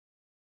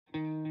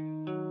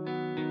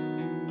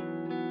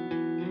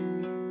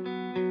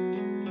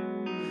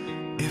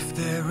If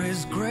there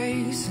is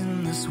grace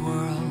in this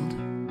world,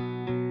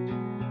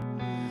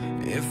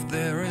 if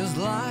there is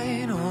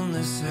light on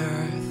this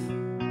earth,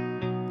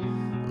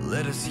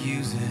 let us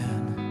use it.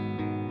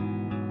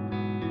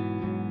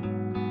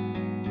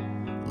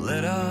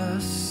 Let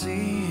us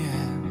see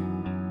it,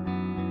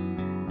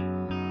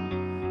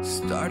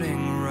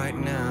 starting right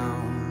now.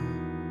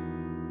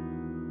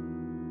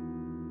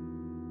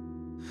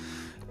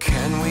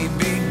 Can we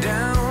be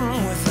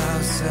down with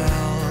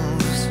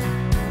ourselves,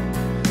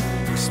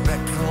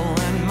 respectful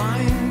and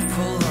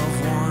mindful of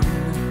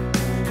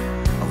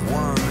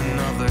one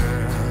another,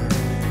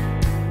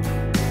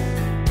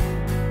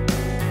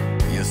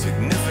 your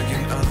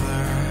significant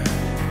other,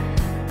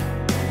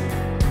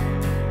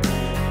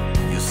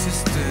 your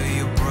sister,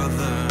 your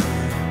brother.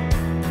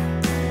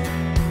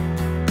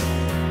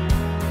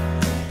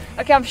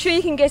 Okay, I'm sure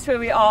you can guess where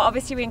we are.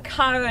 Obviously we're in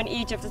Cairo in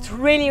Egypt. It's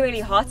really,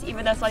 really hot,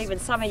 even though it's not even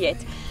summer yet.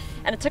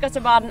 And it took us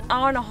about an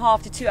hour and a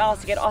half to 2 hours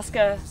to get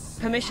Oscar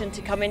permission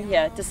to come in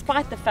here,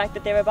 despite the fact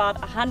that there were about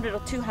 100 or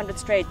 200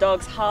 stray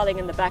dogs howling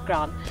in the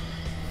background.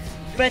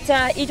 But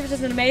Egypt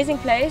is an amazing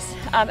place.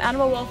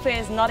 Animal welfare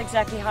is not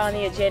exactly high on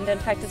the agenda. In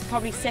fact, it's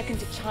probably second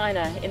to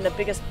China in the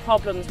biggest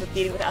problems with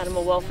dealing with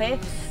animal welfare.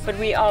 But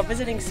we are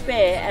visiting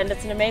Spare, and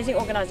it's an amazing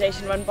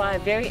organization run by a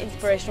very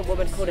inspirational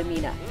woman called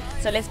Amina.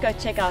 So let's go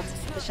check out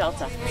the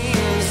shelter.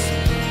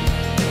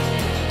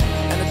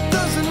 And it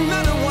doesn't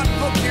matter what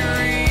book you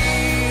read.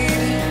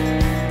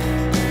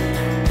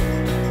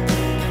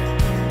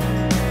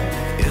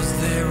 Is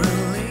there a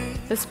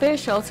lead? The Spare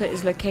shelter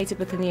is located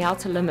within the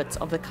outer limits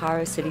of the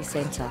Cairo city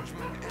centre.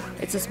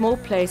 It's a small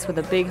place with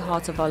a big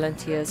heart of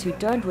volunteers who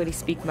don't really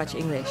speak much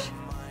English.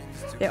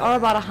 There are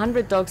about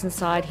 100 dogs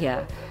inside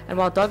here, and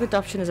while dog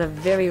adoption is a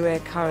very rare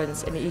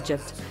occurrence in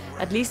Egypt,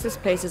 at least this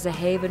place is a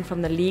haven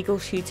from the legal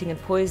shooting and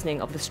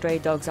poisoning of the stray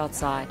dogs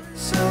outside.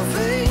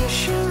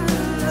 Salvation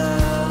and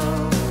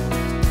love.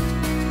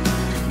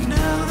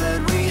 Now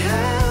that we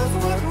have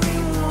what we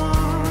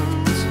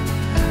want,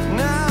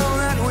 now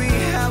that we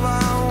have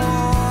our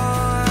one.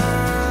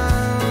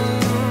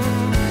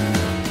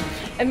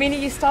 Amina,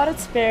 you started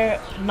Spare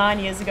 9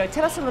 years ago.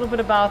 Tell us a little bit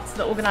about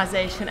the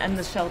organization and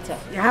the shelter.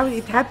 How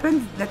it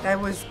happened that I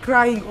was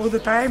crying all the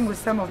time with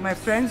some of my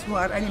friends who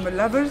are animal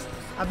lovers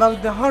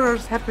about the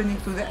horrors happening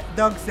to the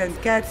dogs and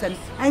cats and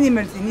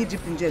animals in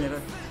Egypt in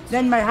general.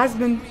 Then my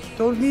husband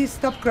told me,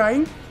 stop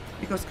crying,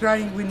 because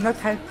crying will not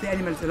help the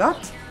animals a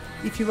lot.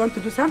 If you want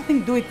to do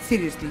something, do it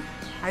seriously.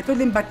 I told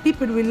him, but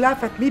people will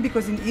laugh at me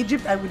because in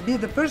Egypt I will be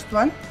the first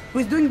one who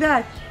is doing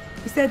that.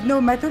 He said, no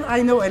matter,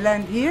 I know a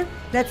land here,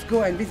 let's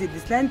go and visit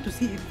this land to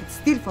see if it's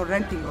still for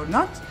renting or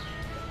not.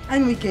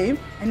 And we came,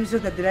 and we saw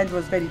that the land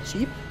was very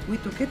cheap. We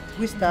took it,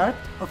 we started.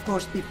 Of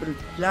course, people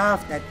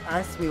laughed at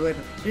us. We were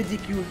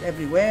ridiculed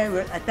everywhere, we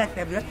were attacked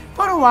everywhere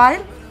for a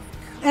while.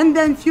 And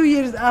then a few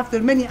years after,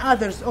 many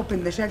others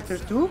opened the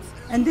shelters too.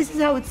 And this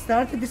is how it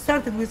started. It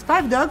started with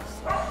 5 dogs,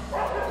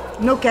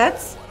 no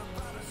cats,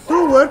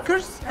 2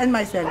 workers, and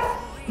myself.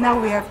 Now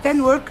we have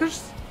 10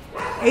 workers,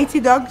 80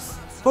 dogs,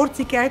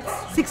 40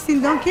 cats,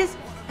 16 donkeys,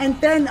 and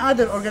 10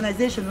 other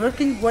organizations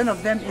working. One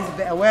of them is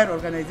the AWARE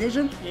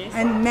organization, yes,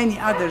 and many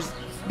others,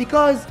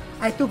 because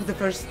I took the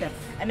first step.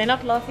 And they're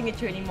not laughing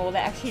at you anymore. They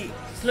actually,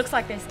 it looks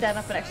like they stand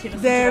up and actually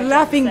listen They're to what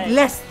laughing you have to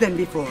say. less than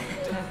before.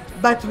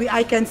 But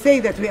I can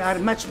say that we are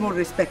much more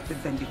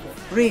respected than before,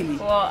 really.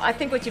 Well, I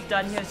think what you've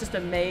done here is just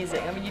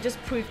amazing. I mean, you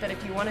just proved that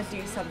if you want to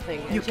do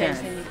something and You change,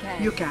 can. then you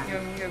can. You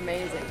can. You're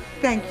amazing.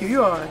 Thank you,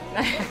 you are.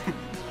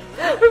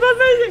 We're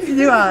amazing.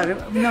 You are.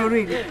 No,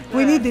 really.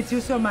 We needed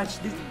you so much,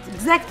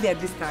 exactly at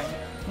this time.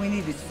 We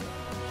needed you.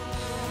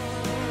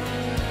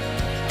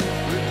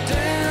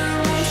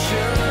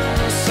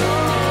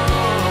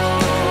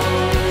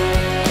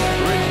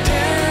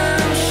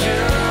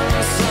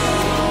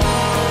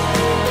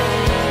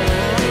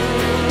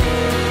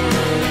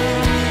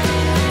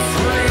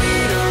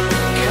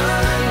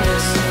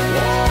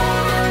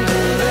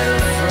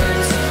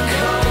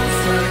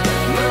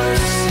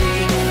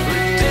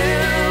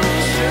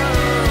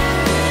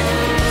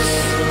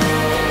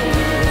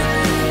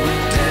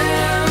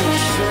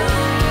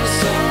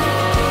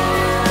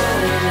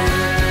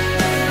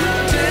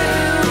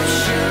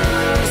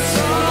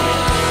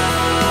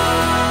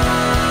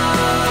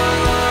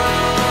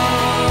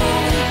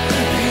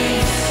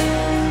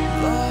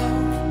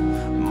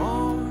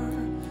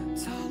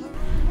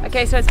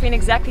 Okay, so it's been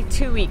exactly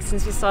 2 weeks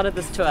since we started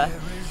this tour.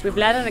 We've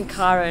landed in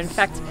Cairo. In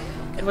fact,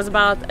 it was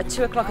about a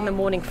 2 o'clock in the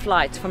morning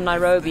flight from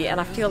Nairobi,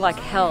 and I feel like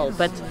hell,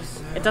 but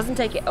it doesn't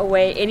take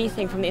away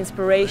anything from the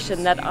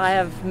inspiration that I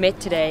have met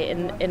today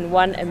in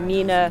one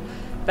Amina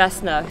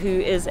Basna, who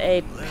is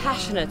a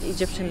passionate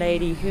Egyptian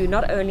lady who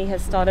not only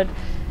has started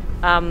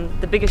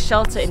the biggest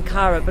shelter in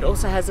Cairo, but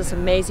also has this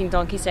amazing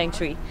donkey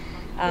sanctuary.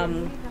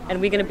 And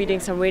we're going to be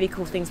doing some really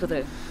cool things with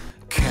her.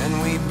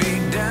 Can we be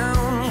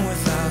down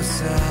with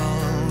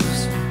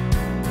ourselves,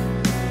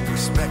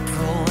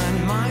 respectful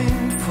and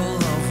mindful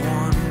of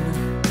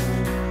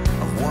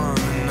one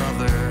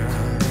another?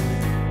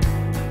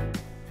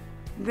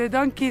 The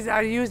donkeys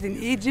are used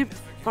in Egypt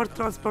for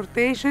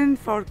transportation,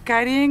 for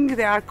carrying.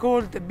 They are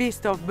called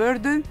beasts of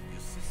burden.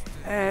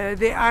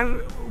 They are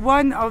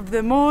one of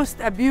the most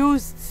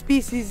abused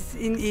species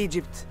in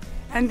Egypt,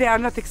 and they are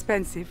not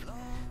expensive.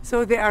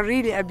 So they are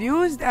really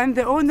abused, and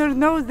the owner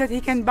knows that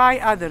he can buy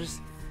others.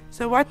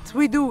 So what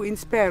we do in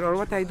Spare, or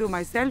what I do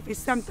myself, is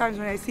sometimes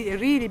when I see a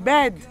really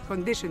bad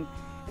condition,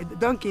 a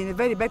donkey in a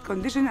very bad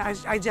condition,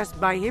 I just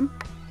buy him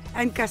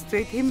and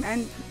castrate him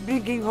and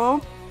bring him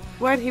home,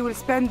 where he will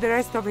spend the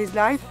rest of his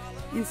life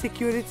in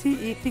security,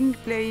 eating,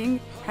 playing,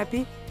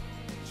 happy.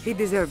 He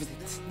deserves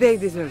it. They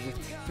deserve it,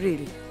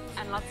 really.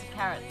 And lots of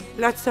carrots.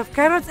 Lots of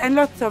carrots and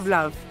lots of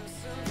love.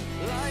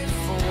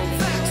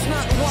 That's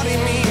not what he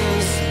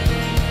means.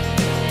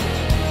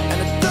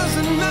 And it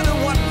doesn't matter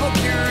what book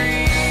you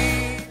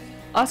read.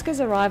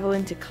 Oscar's arrival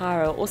into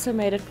Cairo also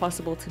made it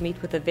possible to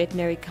meet with the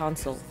Veterinary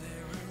Council.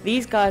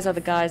 These guys are the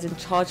guys in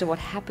charge of what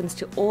happens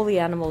to all the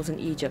animals in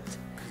Egypt.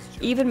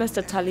 Even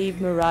Mr. Talib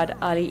Murad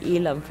Ali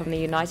Elam from the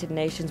United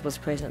Nations was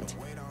present.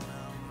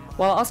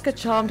 While Oscar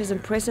charmed his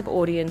impressive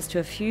audience to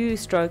a few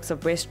strokes of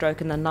breaststroke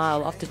in the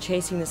Nile after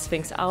chasing the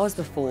Sphinx hours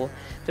before,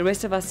 the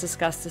rest of us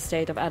discussed the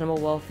state of animal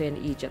welfare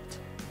in Egypt.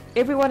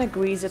 Everyone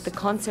agrees that the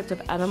concept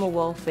of animal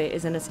welfare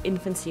is in its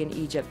infancy in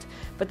Egypt,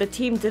 but the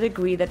team did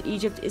agree that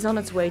Egypt is on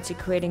its way to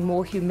creating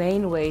more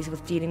humane ways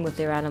with dealing with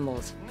their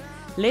animals.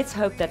 Let's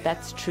hope that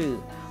that's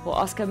true, or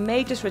Oscar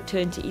may just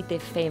return to eat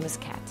their famous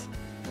cat.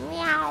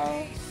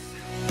 Meow.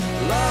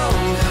 Love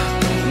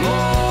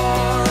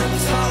more.